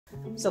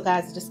So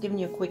guys, just giving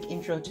you a quick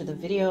intro to the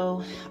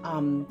video.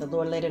 The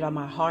Lord laid it on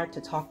my heart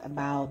to talk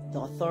about the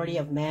authority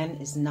of man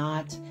is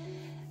not,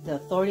 the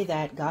authority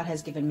that God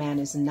has given man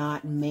is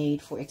not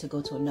made for it to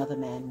go to another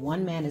man.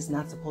 One man is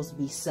not supposed to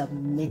be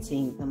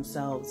submitting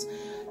themselves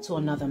to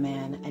another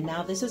man. And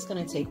now this is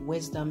going to take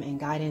wisdom and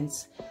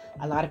guidance.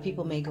 A lot of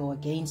people may go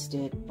against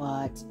it,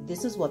 but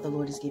this is what the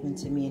Lord has given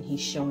to me and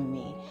he's showing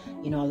me.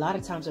 You know, a lot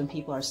of times when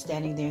people are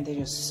standing there and they're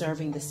just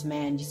serving this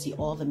man, you see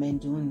all the men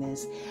doing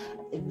this.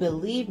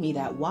 Believe me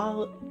that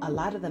while a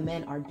lot of the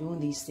men are doing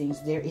these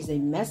things, there is a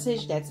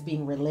message that's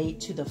being relayed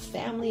to the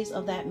families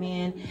of that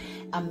man,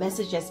 a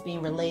message that's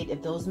being relayed.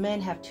 If those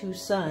men have two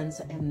sons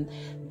and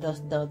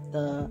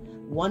the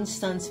one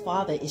son's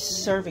father is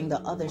serving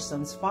the other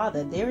son's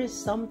father, there is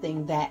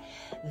something that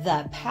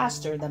the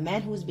pastor, the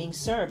man who's being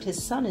served,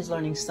 his son is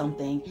learning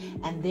something.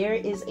 And there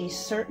is a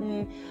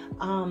certain,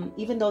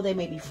 even though they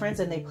may be friends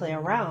and they play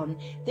around,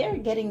 they're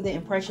getting the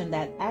impression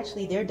that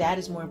actually their dad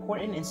is more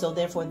important, and so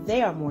therefore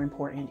they are more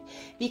important,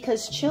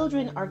 because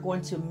children are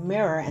going to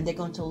mirror and they're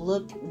going to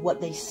look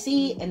what they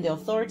see, and the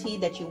authority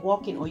that you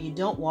walk in or you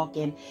don't walk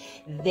in,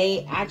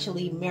 they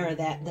actually mirror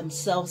that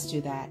themselves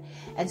to that.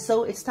 And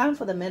so it's time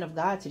for the men of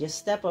God to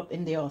just step up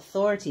in their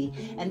authority.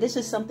 And this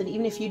is something,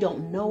 even if you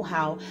don't know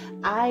how,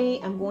 I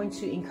am going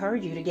to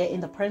encourage you to get in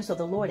the presence of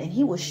the Lord, and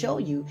he will show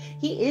you.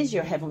 He is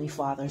your heavenly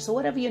father. So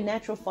whatever your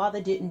natural father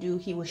didn't do,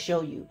 he will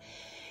show you.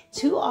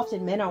 Too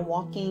often men are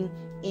walking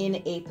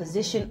in a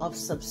position of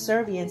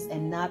subservience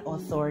and not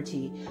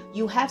authority.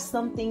 You have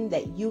something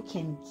that you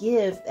can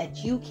give, that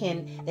you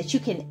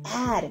can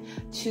add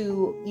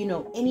to, you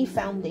know, any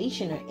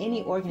foundation or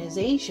any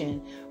organization,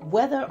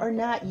 whether or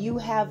not you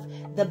have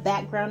the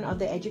background of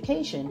the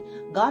education.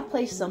 God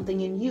placed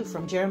something in you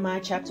from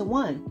Jeremiah chapter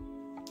 1.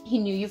 He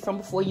knew you from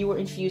before you were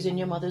infused in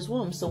your mother's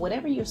womb. So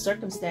whatever your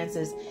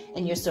circumstances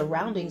and your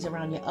surroundings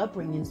around your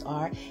upbringings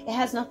are, it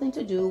has nothing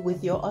to do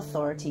with your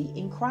authority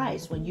in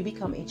Christ when you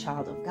become a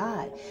child of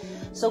God.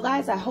 So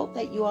guys, I hope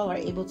that you all are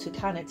able to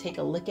kind of take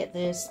a look at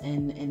this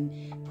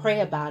and pray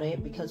about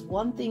it, because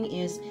one thing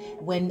is,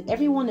 when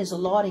everyone is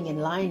lauding and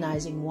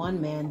lionizing one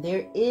man,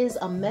 there is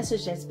a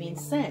message that's being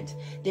sent.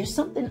 There's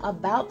something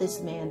about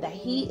this man that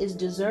he is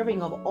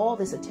deserving of all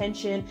this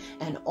attention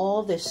and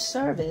all this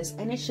service,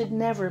 and it should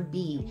never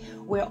be.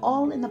 We're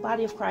all in the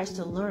body of Christ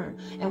to learn,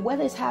 and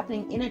whether it's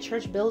happening in a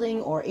church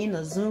building or in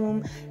a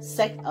Zoom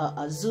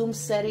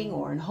setting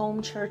or in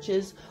home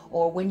churches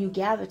or when you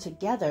gather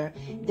together,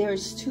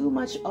 there's too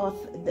much of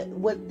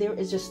there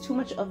is just too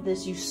much of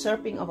this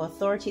usurping of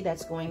authority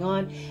that's going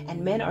on,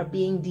 and men are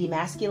being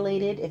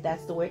demasculated, if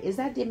that's the word. Is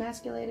that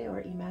demasculated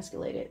or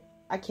emasculated?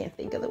 I can't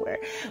think of the word,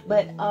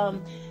 but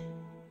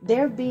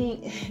they're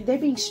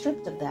being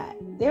stripped of that.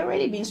 They're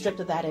already being stripped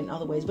of that in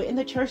other ways, but in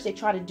the church they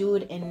try to do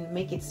it and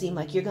make it seem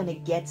like you're going to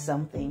get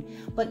something.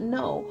 But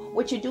no,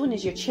 what you're doing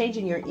is you're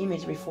changing your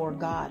image before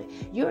God.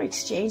 You're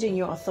exchanging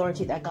your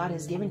authority that God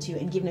has given to you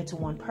and giving it to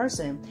one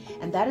person.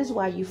 And that is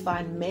why you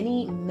find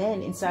many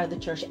men inside of the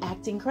church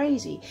acting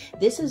crazy.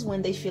 This is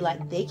when they feel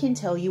like they can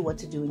tell you what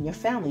to do in your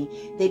family.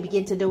 They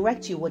begin to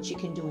direct you what you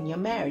can do in your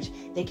marriage.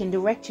 They can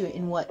direct you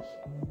in what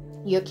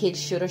your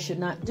kids should or should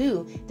not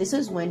do. This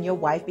is when your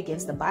wife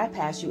begins to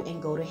bypass you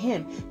and go to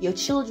him. Your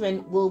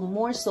children will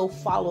more so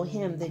follow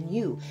him than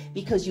you,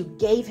 because you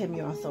gave him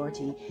your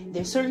authority.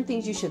 There's certain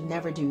things you should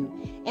never do.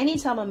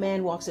 Anytime a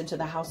man walks into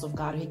the house of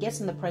God or he gets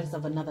in the presence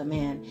of another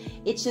man,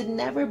 it should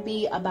never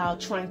be about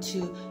trying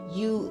to,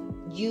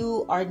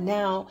 you are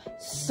now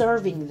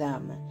serving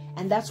them.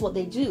 And that's what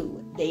they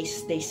do. They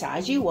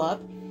size you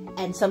up.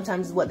 And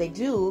sometimes what they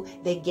do,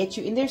 they get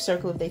you in their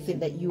circle if they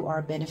think that you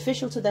are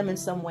beneficial to them in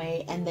some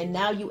way. And then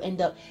now you end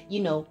up, you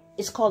know,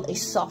 it's called a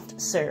soft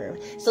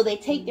serve. So they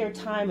take their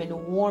time and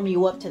warm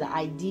you up to the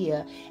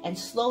idea. And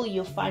slowly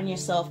you'll find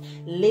yourself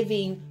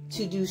living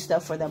to do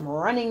stuff for them,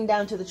 running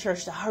down to the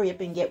church to hurry up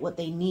and get what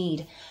they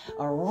need,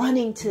 or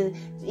running to,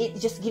 it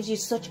just gives you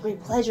such great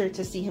pleasure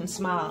to see him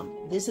smile.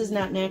 This is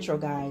not natural,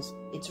 guys.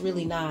 It's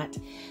really not.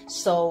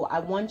 So I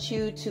want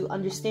you to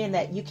understand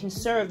that you can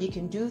serve, you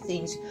can do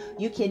things,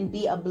 you can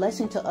be a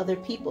blessing to other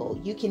people,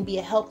 you can be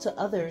a help to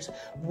others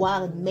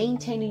while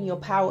maintaining your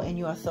power and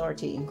your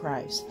authority in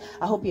Christ.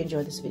 I hope you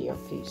enjoyed this video.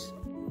 Peace.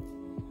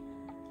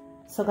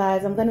 So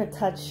guys, I'm going to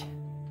touch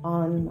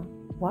on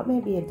what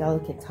may be a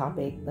delicate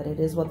topic, but it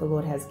is what the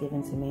Lord has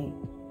given to me.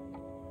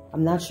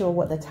 I'm not sure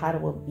what the title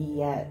will be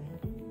yet,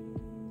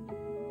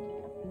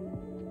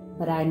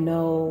 but I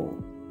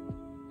know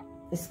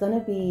it's going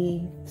to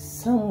be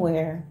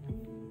somewhere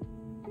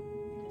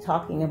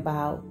talking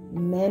about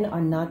men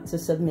are not to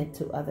submit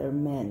to other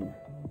men.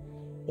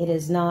 It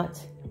is not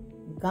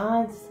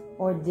God's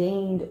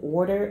ordained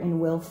order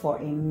and will for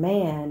a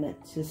man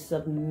to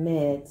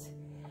submit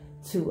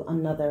to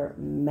another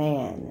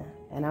man.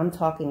 And I'm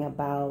talking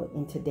about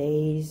in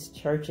today's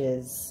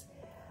churches,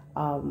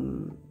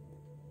 you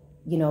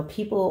know,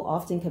 people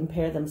often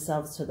compare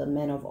themselves to the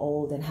men of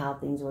old and how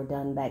things were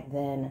done back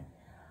then.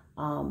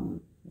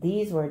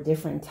 These were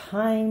different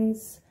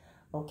times,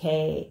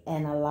 okay?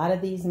 And a lot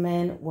of these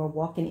men were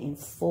walking in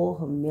full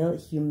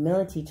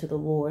humility to the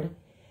Lord.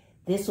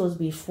 This was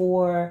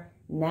before,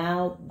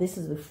 now this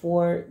is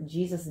before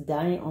Jesus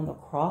dying on the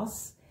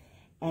cross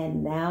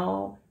and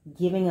now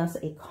giving us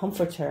a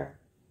comforter.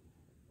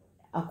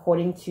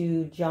 According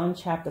to John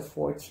chapter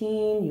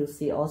 14, you'll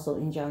see also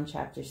in John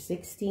chapter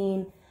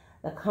 16,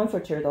 the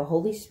comforter, the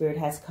Holy Spirit,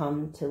 has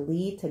come to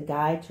lead, to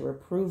guide, to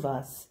reprove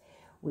us.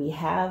 We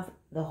have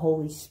the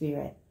Holy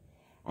Spirit.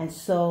 And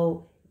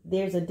so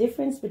there's a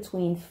difference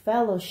between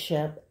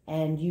fellowship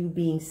and you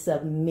being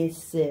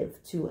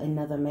submissive to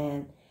another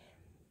man.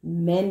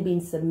 Men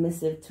being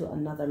submissive to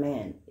another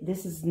man.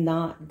 This is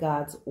not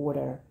God's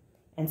order.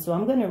 And so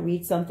I'm going to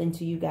read something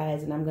to you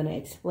guys, and I'm going to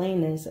explain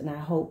this, and I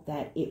hope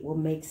that it will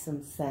make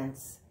some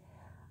sense.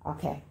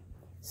 Okay,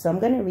 so I'm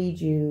going to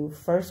read you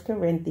 1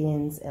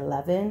 Corinthians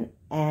 11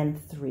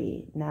 and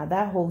 3. Now,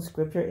 that whole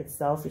scripture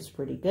itself is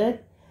pretty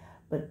good,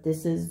 but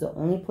this is the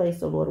only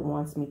place the Lord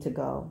wants me to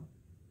go.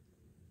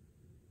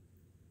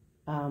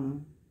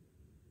 All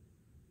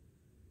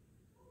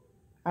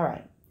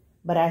right.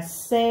 But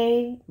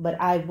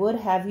I would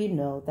have you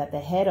know that the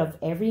head of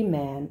every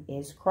man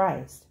is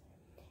Christ,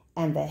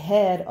 and the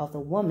head of the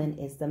woman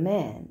is the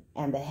man,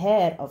 and the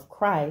head of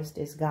Christ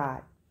is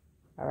God.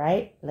 All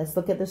right, let's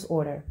look at this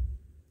order.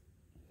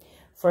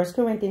 1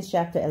 Corinthians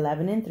chapter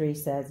 11 and 3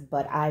 says,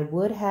 but I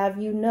would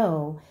have you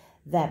know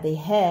that the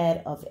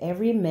head of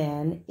every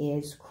man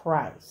is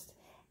Christ,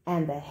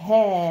 and the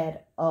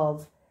head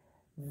of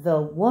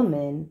the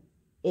woman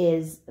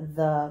is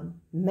the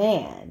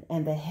man,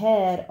 and the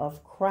head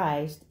of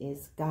Christ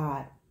is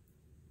God.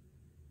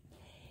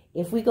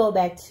 If we go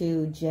back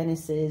to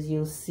Genesis,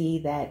 you'll see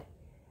that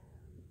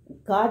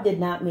God did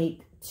not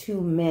make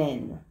two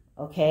men,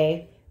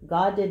 okay?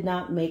 God did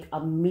not make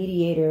a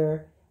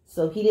mediator.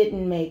 So he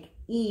didn't make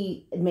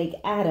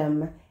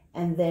Adam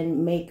and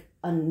then make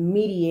a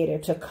mediator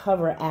to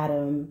cover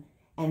Adam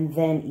and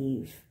then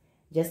Eve.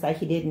 Just like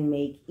he didn't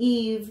make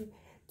Eve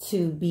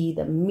to be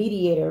the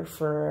mediator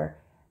for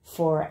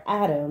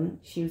Adam.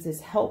 She was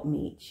his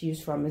helpmeet. She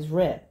was from his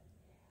rib.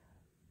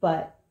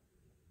 But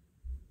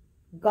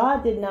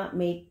God did not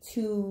make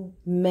two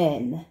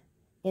men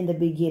in the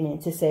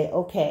beginning to say,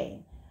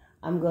 okay,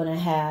 I'm going to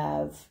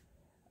have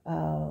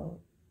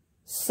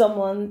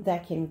someone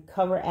that can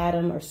cover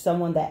Adam, or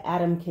someone that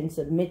Adam can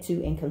submit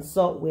to and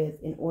consult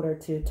with in order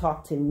to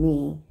talk to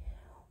me,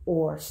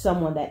 or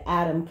someone that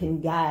Adam can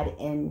guide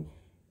and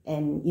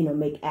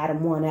make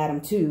Adam 1,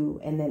 Adam 2,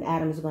 and then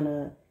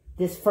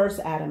this first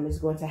Adam is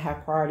going to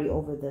have priority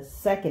over the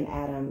second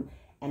Adam,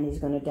 and he's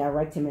going to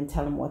direct him and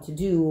tell him what to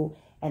do.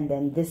 And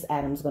then this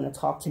Adam's going to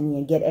talk to me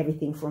and get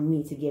everything from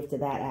me to give to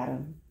that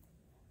Adam.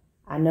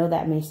 I know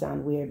that may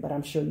sound weird, but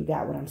I'm sure you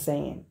got what I'm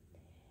saying.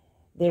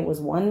 There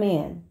was one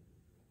man,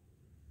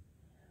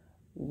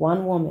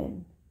 one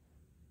woman,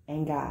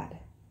 and God.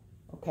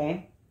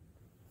 Okay?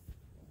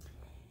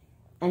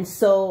 And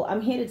so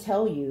I'm here to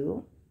tell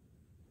you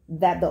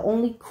that the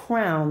only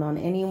crown on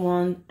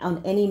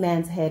any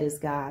man's head is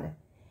God.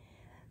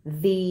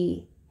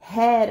 The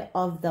head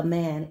of the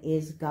man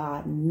is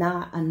God,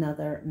 not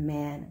another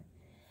man.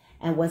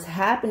 And what's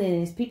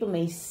happening is people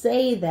may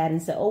say that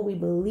and say, oh, we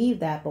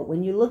believe that. But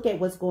when you look at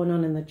what's going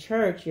on in the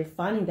church, you're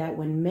finding that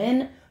when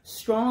men,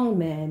 strong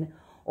men,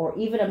 or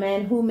even a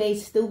man who may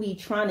still be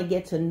trying to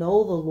get to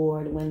know the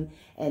Lord,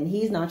 and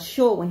he's not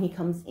sure when he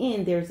comes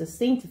in, there's a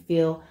thing to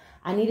feel,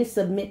 I need to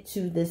submit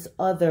to this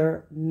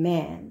other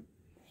man.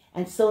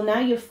 And so now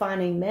you're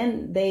finding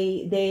men,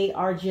 they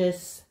are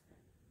just,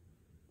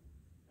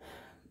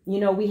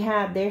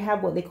 they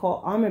have what they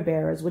call armor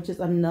bearers, which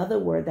is another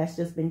word that's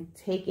just been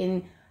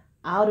taken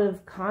out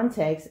of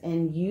context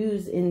and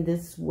used in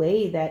this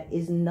way that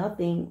is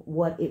nothing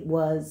what it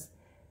was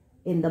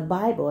in the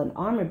Bible. An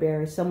armor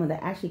bearer is someone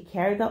that actually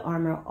carried the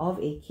armor of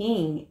a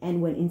king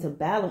and went into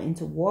battle,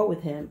 into war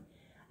with him.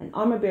 An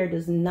armor bearer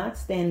does not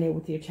stand there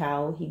with your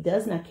child. He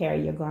does not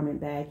carry your garment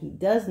bag.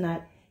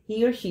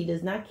 He or she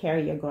does not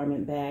carry your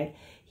garment bag.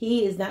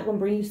 He is not going to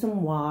bring you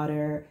some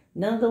water.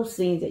 None of those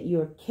things that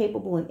you are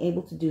capable and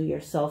able to do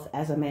yourself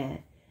as a man.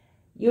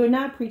 You're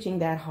not preaching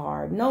that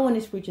hard. No one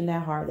is preaching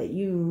that hard that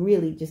you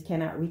really just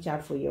cannot reach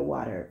out for your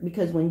water.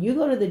 Because when you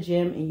go to the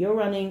gym and you're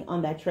running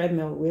on that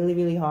treadmill really,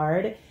 really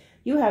hard,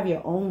 you have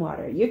your own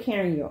water. You're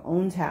carrying your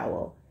own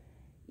towel.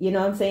 You know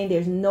what I'm saying?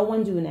 There's no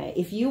one doing that.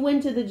 If you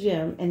went to the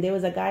gym and there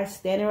was a guy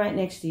standing right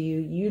next to you,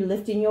 you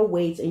lifting your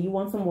weights and you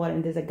want some water,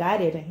 and there's a guy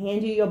there to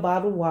hand you your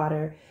bottled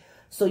water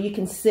so you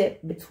can sip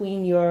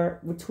between your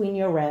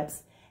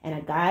reps, and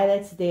a guy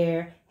that's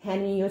there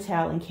handing you your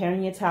towel and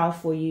carrying your towel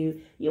for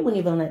you, you wouldn't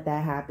even let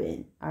that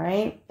happen. All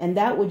right. And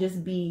that would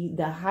just be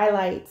the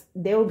highlights.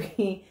 It will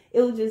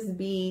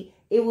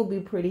be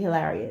pretty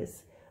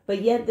hilarious.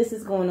 But yet this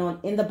is going on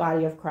in the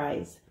body of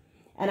Christ.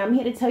 And I'm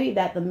here to tell you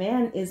that the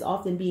man is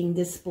often being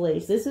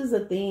displaced. This is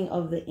a thing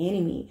of the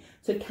enemy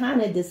to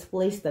kind of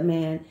displace the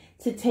man,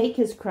 to take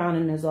his crown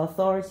and his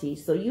authority.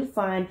 So you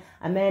find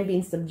a man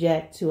being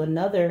subject to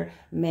another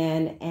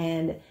man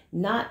and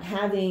not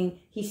having,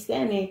 he's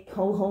standing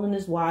holding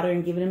his water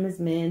and giving him his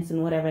mints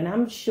and whatever. And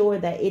I'm sure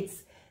that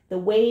it's the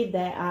way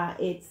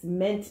that it's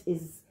meant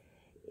is,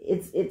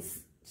 it's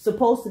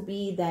supposed to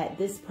be that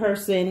this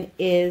person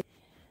is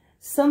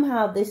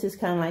somehow, this is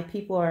kind of like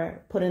people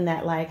are putting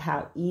that like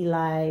how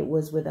Eli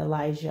was with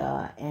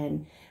Elijah,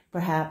 and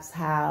perhaps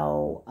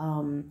how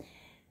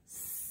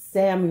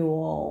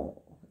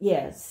Samuel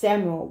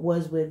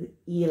was with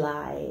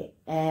Eli,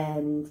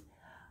 and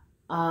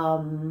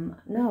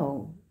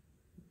no,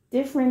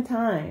 different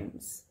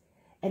times.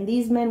 And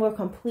these men were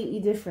completely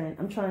different.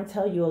 I'm trying to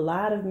tell you, a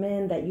lot of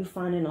men that you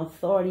find in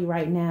authority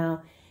right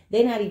now,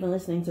 they're not even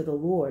listening to the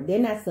Lord. They're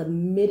not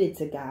submitted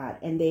to God.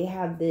 And they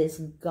have this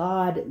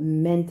God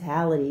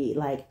mentality,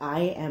 like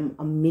I am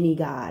a mini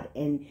God.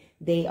 And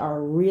they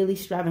are really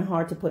striving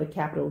hard to put a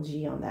capital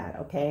G on that,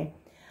 okay?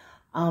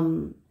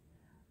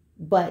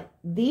 But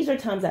these are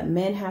times that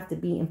men have to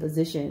be in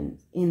position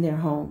in their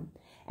home.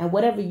 And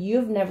whatever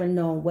you've never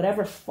known,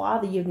 whatever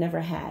father you've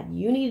never had,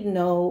 you need to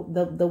know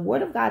the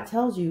word of God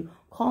tells you,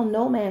 call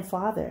no man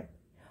father.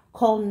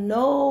 Call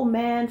no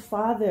man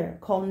father.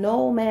 Call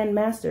no man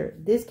master.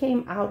 This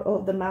came out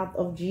of the mouth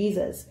of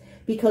Jesus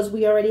because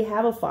we already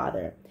have a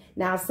father.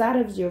 Now, outside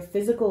of your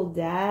physical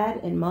dad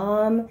and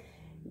mom,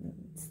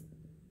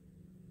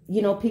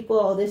 you know, people,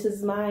 oh, this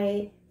is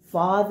my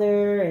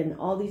father and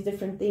all these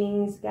different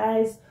things.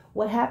 Guys,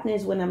 what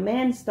happens is when a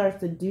man starts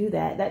to do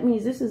that, that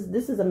means this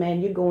is a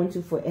man you're going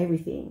to for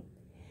everything.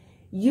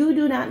 You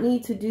do not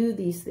need to do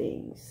these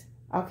things,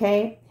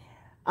 okay?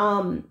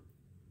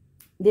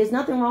 There's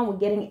nothing wrong with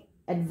getting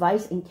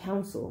advice and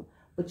counsel,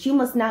 but you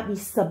must not be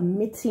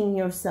submitting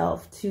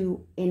yourself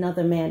to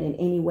another man in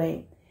any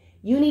way.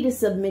 You need to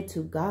submit to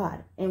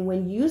God. And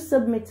when you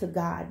submit to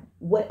God,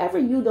 whatever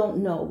you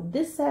don't know,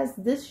 this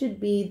should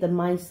be the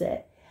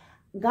mindset.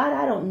 God,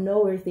 I don't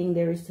know everything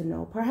there is to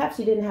know. Perhaps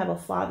you didn't have a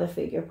father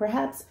figure.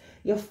 Perhaps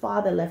your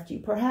father left you.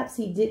 Perhaps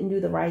he didn't do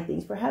the right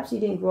things. Perhaps you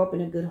didn't grow up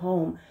in a good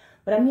home.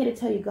 But I'm here to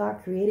tell you,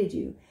 God created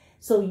you.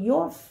 So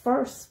your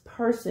first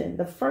person,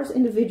 the first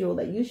individual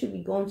that you should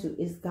be going to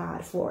is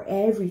God for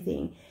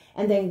everything.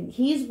 And then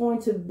he's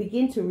going to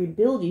begin to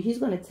rebuild you. He's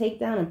going to take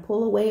down and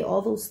pull away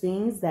all those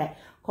things that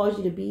cause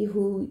you to be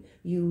who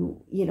you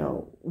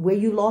know, where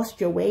you lost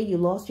your way, you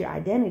lost your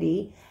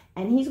identity.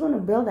 And he's going to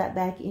build that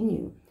back in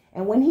you.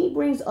 And when he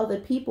brings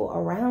other people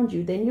around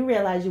you, then you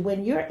realize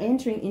when you're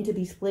entering into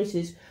these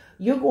places,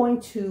 you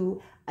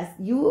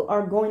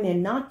are going there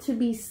not to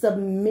be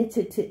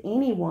submitted to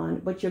anyone,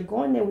 but you're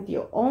going there with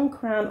your own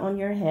crown on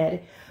your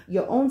head,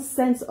 your own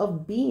sense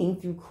of being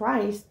through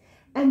Christ.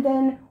 And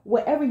then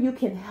wherever you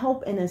can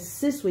help and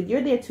assist with,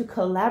 you're there to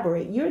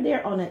collaborate. You're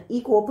there on an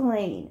equal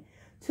plane.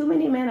 Too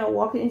many men are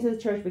walking into the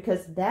church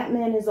because that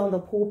man is on the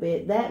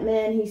pulpit. That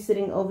man, he's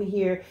sitting over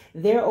here.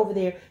 They're over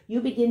there.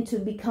 You begin to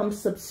become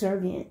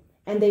subservient.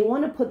 And they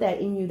want to put that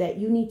in you that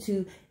you need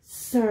to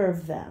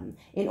serve them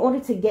in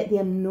order to get the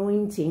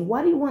anointing.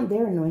 Why do you want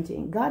their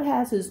anointing? God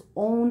has his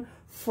own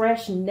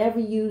fresh, never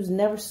used,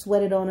 never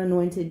sweated on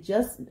anointing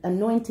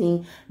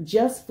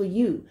just for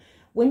you.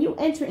 When you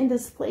enter in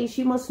this place,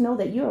 you must know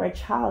that you're a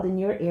child and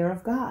you're heir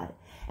of God.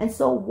 And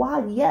so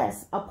while,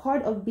 yes, a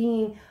part of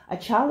being a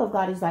child of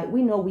God is like,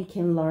 we know we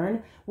can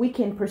learn, we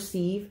can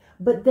perceive,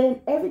 but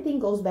then everything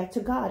goes back to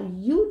God.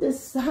 You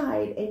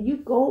decide and you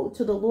go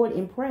to the Lord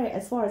in prayer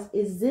as far as,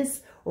 is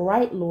this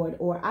right, Lord?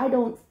 Or I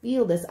don't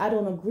feel this, I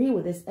don't agree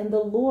with this. And the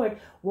Lord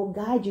will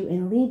guide you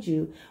and lead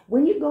you.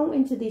 When you go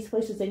into these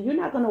places, and you're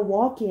not going to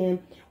walk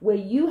in where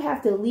you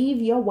have to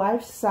leave your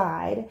wife's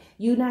side.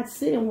 You're not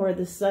sitting where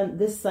this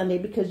Sunday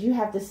because you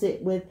have to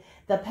sit with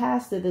the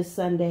pastor this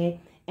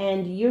Sunday.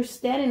 And you're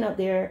standing up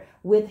there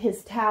with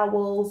his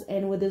towels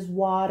and with his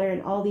water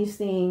and all these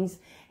things.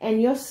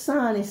 And your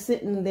son is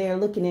sitting there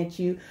looking at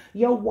you.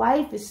 Your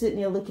wife is sitting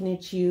there looking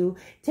at you,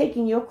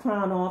 taking your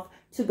crown off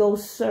to go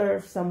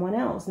serve someone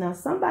else. Now,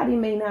 somebody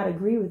may not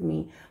agree with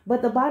me,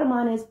 but the bottom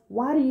line is,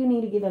 why do you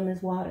need to give him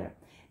his water?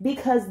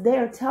 Because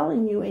they're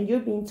telling you and you're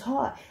being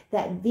taught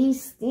that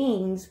these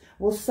things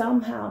will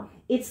somehow,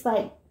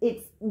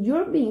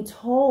 you're being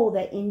told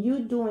that in you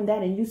doing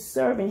that and you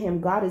serving him,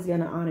 God is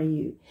going to honor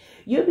you.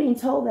 You're being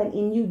told that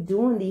in you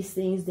doing these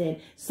things, then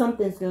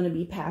something's going to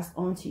be passed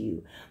on to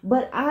you.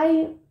 But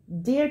I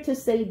dare to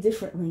say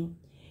differently.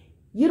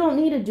 You don't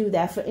need to do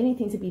that for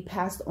anything to be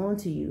passed on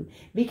to you,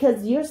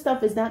 because your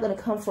stuff is not going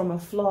to come from a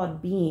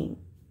flawed being.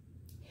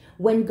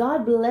 When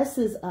God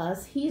blesses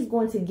us, he's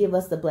going to give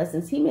us the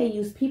blessings. He may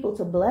use people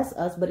to bless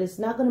us, but it's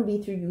not going to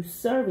be through you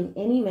serving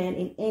any man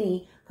in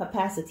any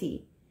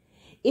capacity.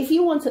 If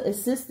you want to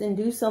assist and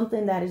do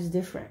something, that is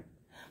different.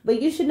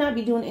 But you should not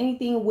be doing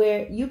anything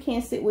where you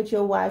can't sit with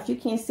your wife, you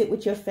can't sit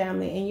with your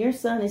family, and your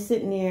son is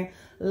sitting there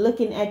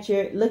looking at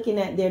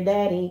their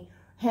daddy,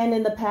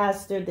 handing the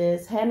pastor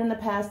this, handing the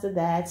pastor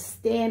that,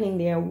 standing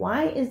there.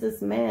 Why is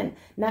this man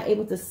not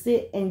able to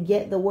sit and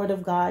get the word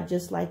of God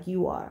just like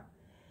you are?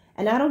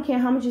 And I don't care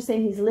how much you're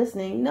saying he's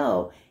listening.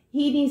 No,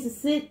 he needs to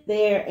sit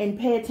there and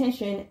pay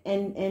attention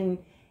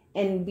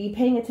and be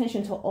paying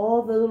attention to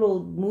all the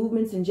little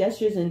movements and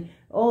gestures. And,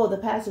 oh, the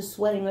pastor's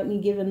sweating, let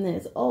me give him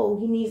this. Oh,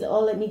 he needs,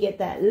 oh, let me get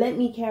that. Let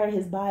me carry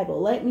his Bible.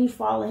 Let me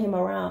follow him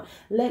around.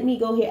 Let me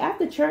go here.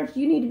 After church,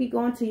 you need to be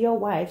going to your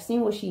wife,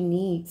 seeing what she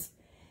needs.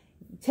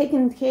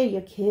 taking care of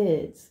your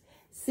kids,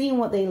 seeing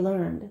what they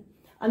learned.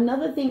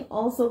 Another thing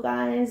also,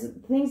 guys,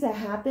 things that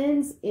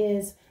happens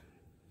is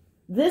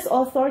this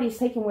authority is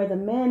taken where the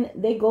men,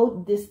 they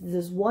go,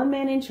 this one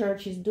man in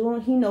church, he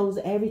knows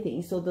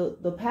everything. So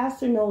the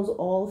pastor knows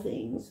all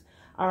things.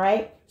 All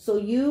right. So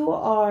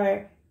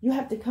you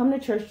have to come to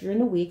church during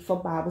the week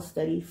for Bible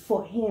study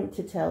for him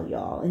to tell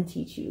y'all and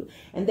teach you.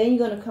 And then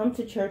you're going to come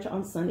to church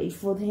on Sunday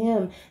for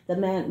him, the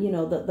man,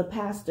 the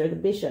pastor, the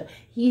bishop.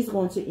 He's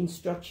going to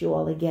instruct you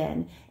all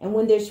again. And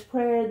when there's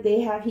prayer,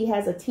 he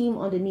has a team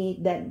underneath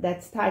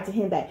that's tied to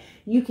him that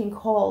you can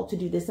call to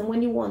do this. And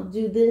when you want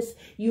to do this,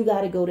 you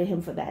got to go to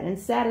him for that. And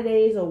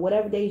Saturdays or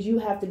whatever days you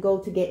have to go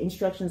to get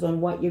instructions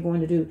on what you're going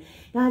to do.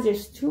 Guys,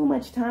 there's too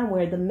much time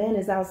where the man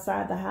is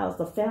outside the house.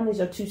 The families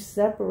are too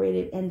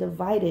separated and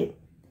divided.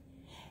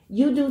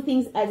 You do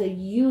things as a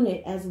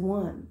unit, as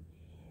one.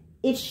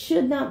 It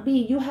should not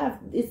be.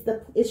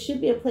 It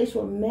should be a place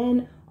where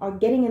men are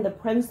getting in the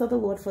presence of the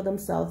Lord for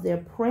themselves. They're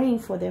praying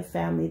for their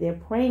family. They're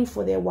praying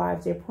for their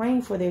wives. They're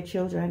praying for their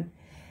children.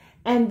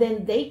 And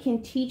then they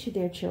can teach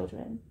their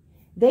children.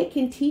 They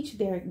can teach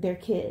their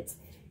kids.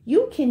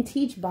 You can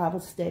teach Bible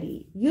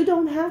study. You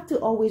don't have to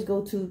always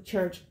go to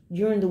church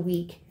during the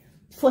week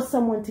for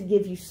someone to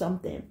give you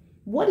something.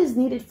 What is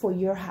needed for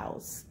your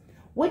house?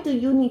 What do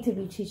you need to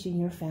be teaching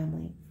your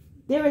family?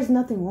 There is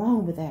nothing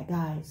wrong with that,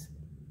 guys.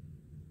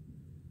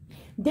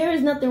 There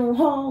is nothing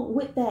wrong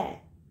with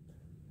that.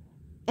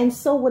 And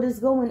so what is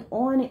going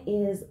on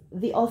is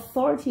the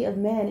authority of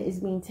man is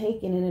being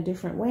taken in a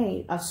different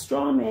way. A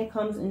strong man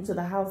comes into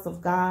the house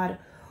of God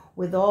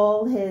with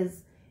all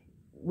his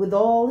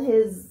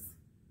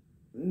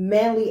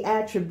manly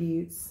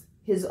attributes,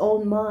 his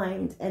own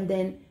mind. And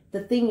then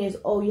the thing is,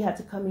 oh, you have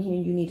to come in here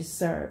and you need to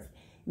serve.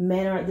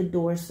 Men are at the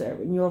door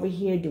serving. You're over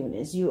here doing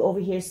this. You're over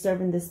here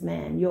serving this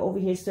man. You're over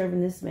here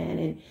serving this man.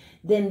 And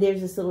then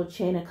there's this little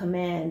chain of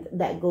command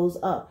that goes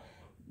up.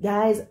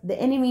 Guys, the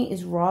enemy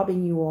is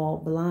robbing you all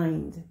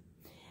blind.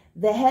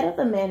 The head of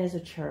the man is a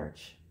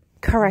church.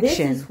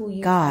 Correction. This is who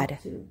you God.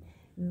 talk to.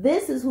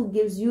 This is who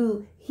gives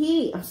you,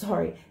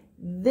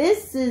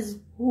 this is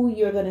who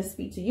you're going to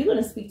speak to. You're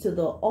going to speak to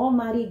the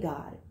Almighty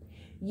God.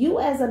 You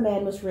as a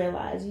man must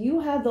realize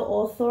you have the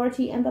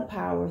authority and the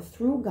power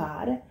through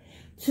God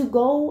to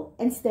go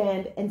and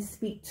stand and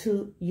speak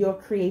to your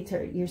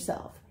Creator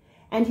yourself.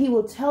 And he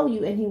will tell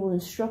you and he will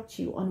instruct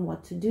you on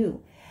what to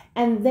do.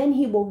 And then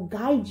he will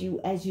guide you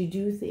as you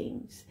do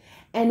things.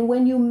 And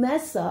when you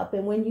mess up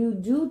and when you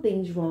do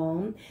things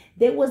wrong,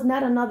 there was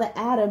not another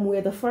Adam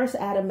where the first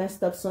Adam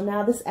messed up. So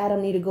now this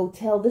Adam need to go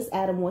tell this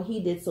Adam what he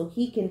did so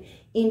he can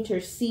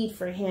intercede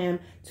for him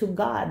to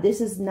God.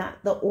 This is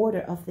not the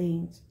order of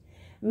things.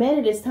 Men,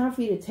 it is time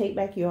for you to take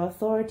back your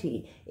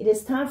authority. It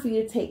is time for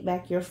you to take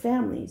back your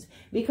families.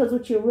 Because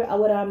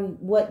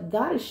what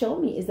God has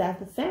shown me is that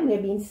the family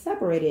are being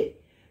separated.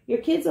 Your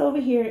kids are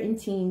over here in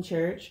teen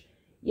church.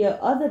 Your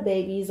other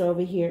babies are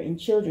over here in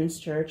children's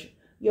church.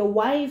 Your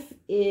wife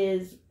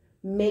is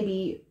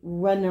maybe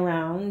running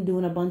around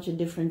doing a bunch of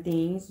different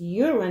things.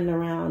 You're running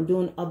around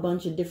doing a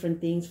bunch of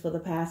different things for the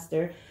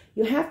pastor.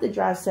 You have to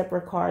drive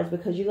separate cars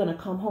because you're going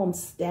to come home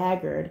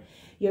staggered.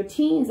 Your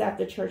teens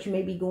after church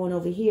may be going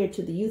over here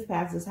to the youth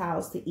pastor's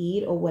house to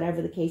eat or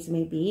whatever the case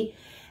may be.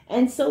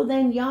 And so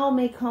then y'all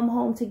may come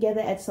home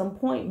together at some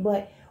point.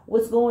 But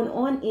what's going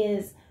on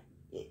is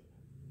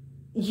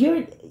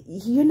you're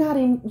not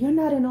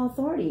in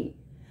authority.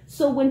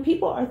 So when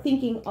people are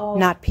thinking of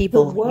not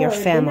people, the word, your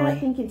family, they're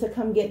not thinking to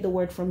come get the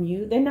word from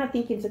you. They're not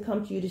thinking to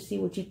come to you to see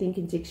what you think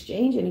and to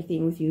exchange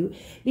anything with you,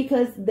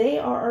 because they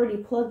are already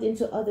plugged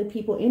into other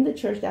people in the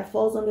church that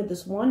falls under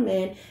this one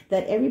man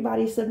that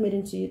everybody's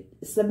submitting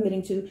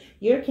to.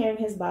 You're carrying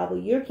his Bible.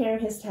 You're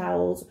carrying his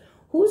towels.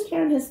 Who's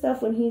carrying his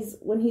stuff when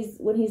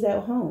he's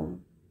at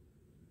home?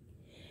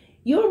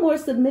 You're more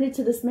submitted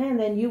to this man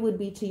than you would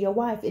be to your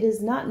wife. It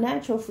is not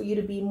natural for you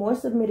to be more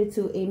submitted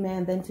to a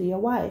man than to your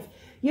wife.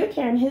 You're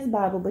carrying his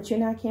Bible, but you're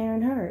not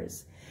carrying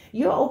hers.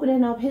 You're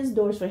opening up his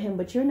doors for him,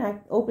 but you're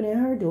not opening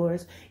her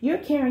doors. You're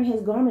carrying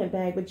his garment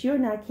bag, but you're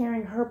not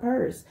carrying her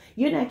purse.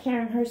 You're not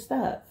carrying her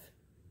stuff.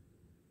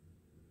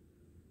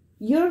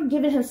 You're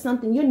giving him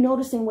something. You're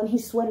noticing when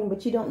he's sweating,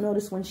 but you don't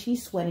notice when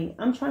she's sweating.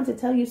 I'm trying to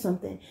tell you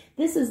something.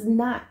 This is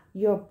not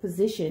your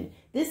position.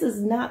 This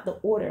is not the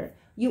order.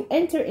 You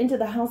enter into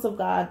the house of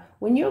God.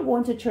 When you're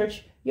going to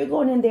church, you're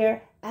going in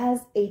there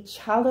as a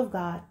child of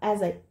God,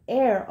 as an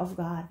heir of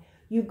God.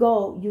 You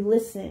go, you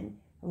listen,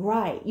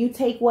 right? You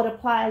take what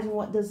applies and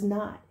what does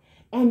not.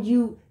 And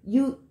you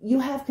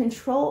have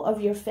control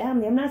of your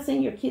family. I'm not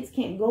saying your kids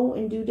can't go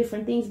and do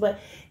different things, but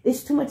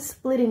there's too much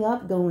splitting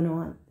up going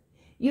on.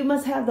 You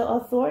must have the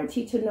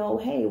authority to know,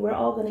 hey, we're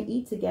all going to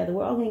eat together.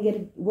 We're all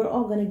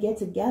going to get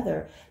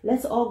together.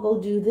 Let's all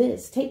go do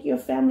this. Take your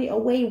family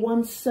away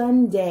one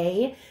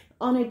Sunday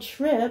on a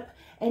trip,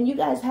 and you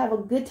guys have a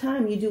good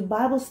time. You do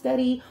Bible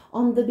study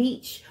on the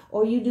beach,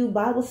 or you do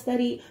Bible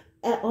study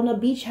on a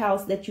beach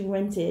house that you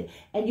rented,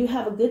 and you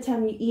have a good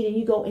time. You eat and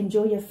you go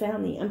enjoy your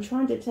family. I'm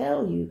trying to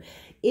tell you,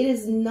 it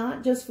is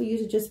not just for you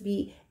to just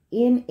be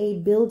in a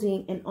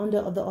building and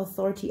under the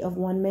authority of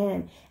one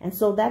man. And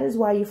so that is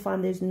why you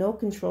find there's no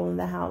control in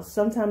the house.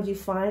 Sometimes you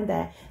find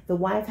that the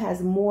wife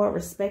has more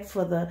respect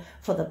for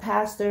the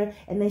pastor,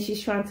 and then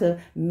she's trying to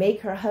make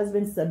her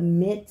husband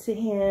submit to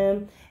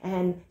him,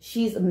 and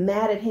she's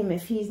mad at him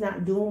if he's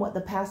not doing what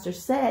the pastor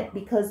said,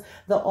 because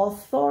the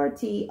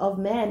authority of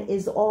man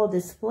is all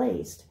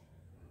displaced.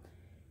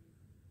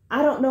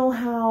 I don't know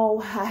how,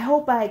 I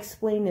hope I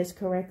explained this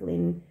correctly.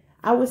 And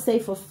I would say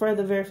for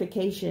further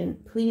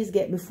verification, please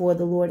get before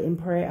the Lord in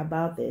prayer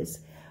about this.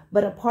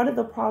 But a part of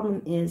the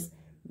problem is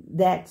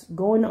that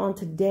going on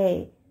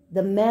today,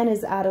 the man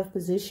is out of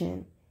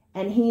position,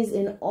 and he's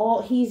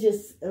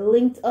just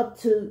linked up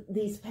to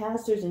these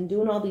pastors and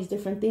doing all these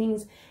different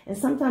things. And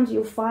sometimes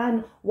you'll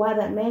find why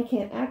that man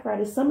can't act right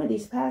is some of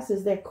these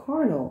pastors, they're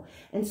carnal.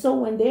 And so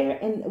when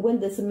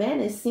this man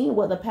is seeing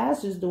what the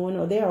pastor's doing,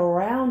 or they're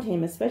around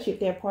him, especially if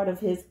they're part of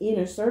his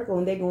inner circle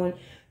and they're going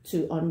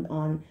to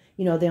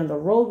they're on the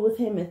road with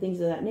him and things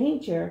of that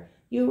nature,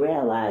 you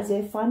realize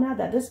they find out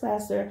that this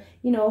pastor,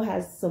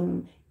 has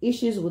some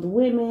issues with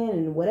women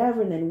and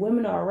whatever. And then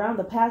women are around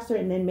the pastor.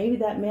 And then maybe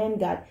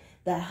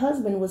that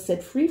husband was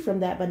set free from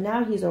that, but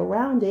now he's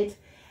around it.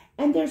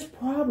 And there's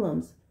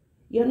problems.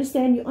 You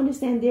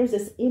understand there's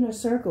this inner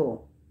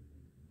circle.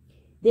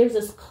 There's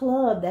this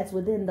club that's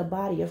within the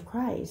body of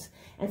Christ.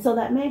 And so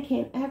that man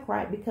can't act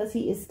right because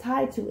he is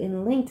tied to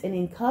and linked and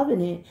in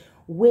covenant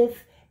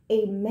with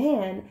a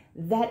man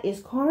that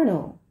is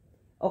carnal.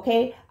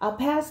 Okay, a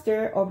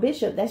pastor or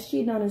bishop that's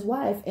cheating on his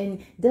wife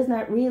and does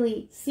not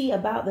really see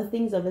about the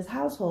things of his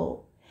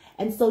household.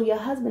 And so your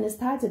husband is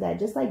tied to that,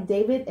 just like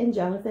David and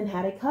Jonathan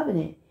had a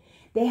covenant.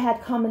 They had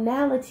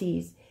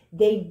commonalities.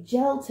 They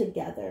gelled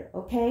together.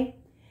 Okay,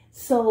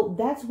 so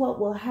that's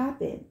what will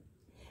happen.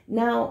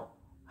 Now,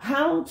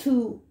 how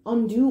to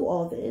undo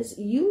all this?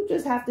 You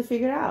just have to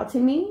figure it out. To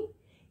me,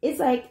 it's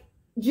like,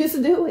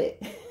 just do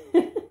it.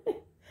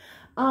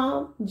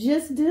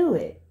 Just do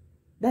it.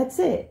 That's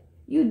it.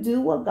 You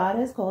do what God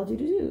has called you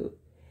to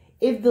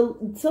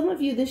do. Some of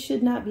you, this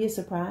should not be a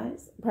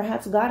surprise.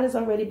 Perhaps God has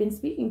already been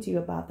speaking to you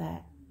about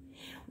that.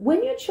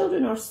 When your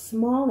children are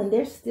small and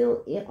they're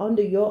still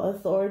under your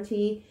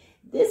authority,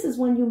 this is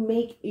when you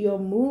make your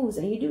moves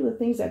and you do the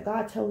things that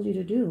God tells you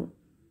to do.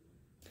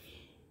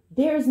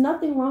 There is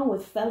nothing wrong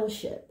with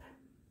fellowship,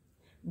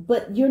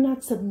 but you're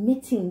not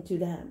submitting to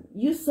them.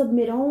 You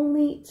submit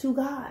only to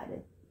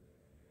God.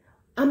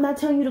 I'm not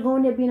telling you to go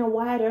in there being a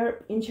wide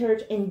earp in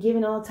church and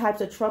giving all types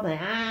of trouble.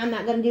 I'm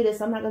not going to do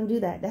this. I'm not going to do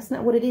that. That's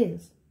not what it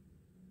is.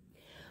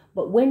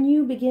 But when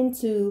you begin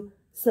to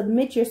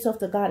submit yourself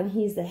to God and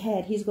he's the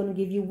head, he's going to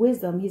give you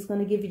wisdom. He's going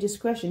to give you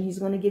discretion. He's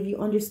going to give you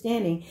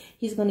understanding.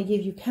 He's going to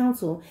give you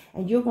counsel.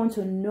 And you're going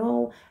to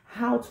know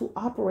how to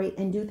operate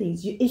and do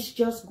things. It's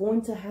just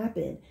going to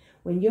happen.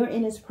 When you're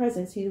in his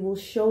presence, he will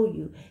show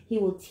you. He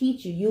will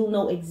teach you. You'll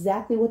know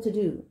exactly what to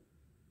do.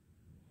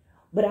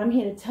 But I'm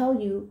here to tell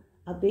you,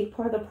 a big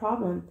part of the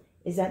problem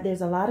is that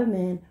there's a lot of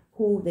men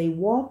who they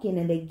walk in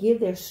and they give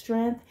their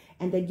strength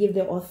and they give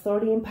their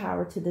authority and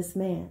power to this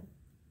man.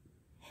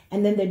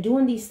 And then they're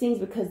doing these things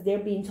because they're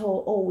being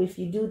told, oh, if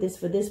you do this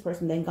for this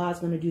person, then God's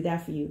going to do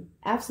that for you.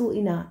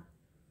 Absolutely not.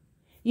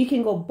 You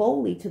can go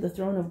boldly to the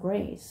throne of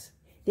grace.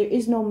 There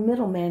is no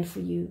middleman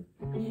for you.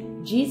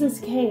 Jesus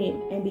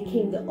came and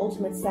became the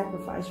ultimate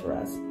sacrifice for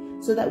us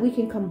so that we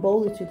can come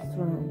boldly to the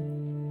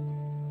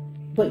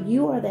throne. But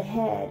you are the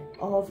head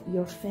of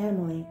your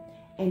family,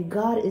 and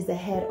God is the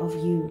head of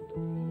you.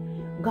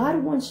 God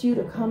wants you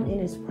to come in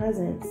his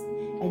presence,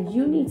 and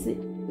you need to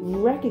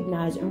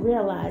recognize and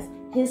realize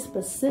his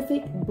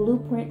specific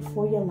blueprint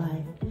for your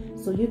life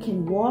so you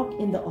can walk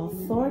in the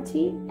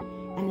authority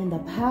and in the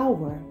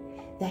power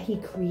that he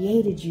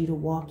created you to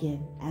walk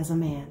in as a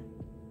man.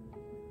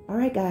 All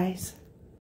right, guys.